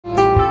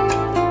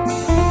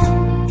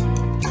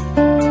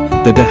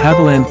The de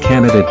Havilland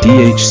Canada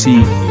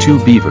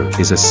DHC-2 Beaver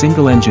is a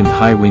single-engine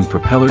high-wing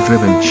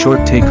propeller-driven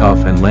short takeoff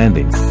and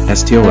landing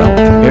 (STOL)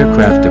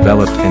 aircraft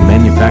developed and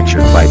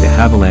manufactured by de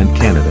Havilland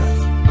Canada.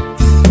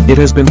 It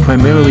has been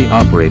primarily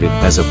operated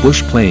as a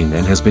bush plane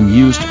and has been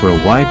used for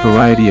a wide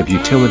variety of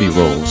utility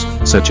roles,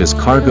 such as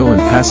cargo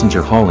and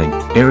passenger hauling,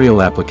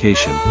 aerial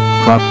application,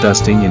 crop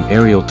dusting and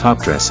aerial top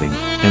dressing,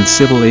 and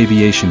civil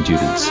aviation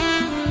duties.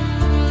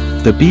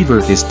 The Beaver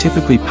is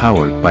typically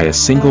powered by a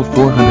single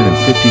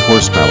 450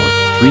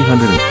 horsepower,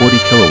 340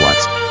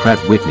 kilowatts, Pratt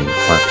 & Whitney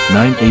ARC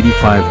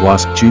 985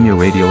 Wasp Junior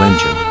radial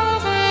engine.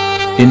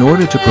 In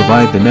order to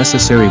provide the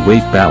necessary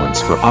weight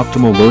balance for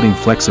optimal loading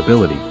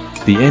flexibility,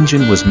 the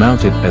engine was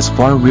mounted as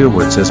far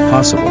rearwards as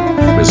possible,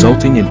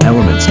 resulting in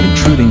elements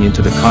intruding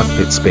into the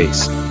cockpit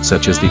space,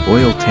 such as the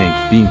oil tank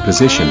being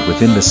positioned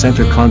within the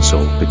center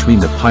console between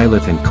the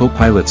pilot and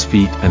co-pilot's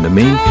feet and the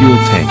main fuel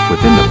tank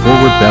within the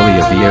forward belly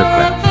of the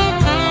aircraft.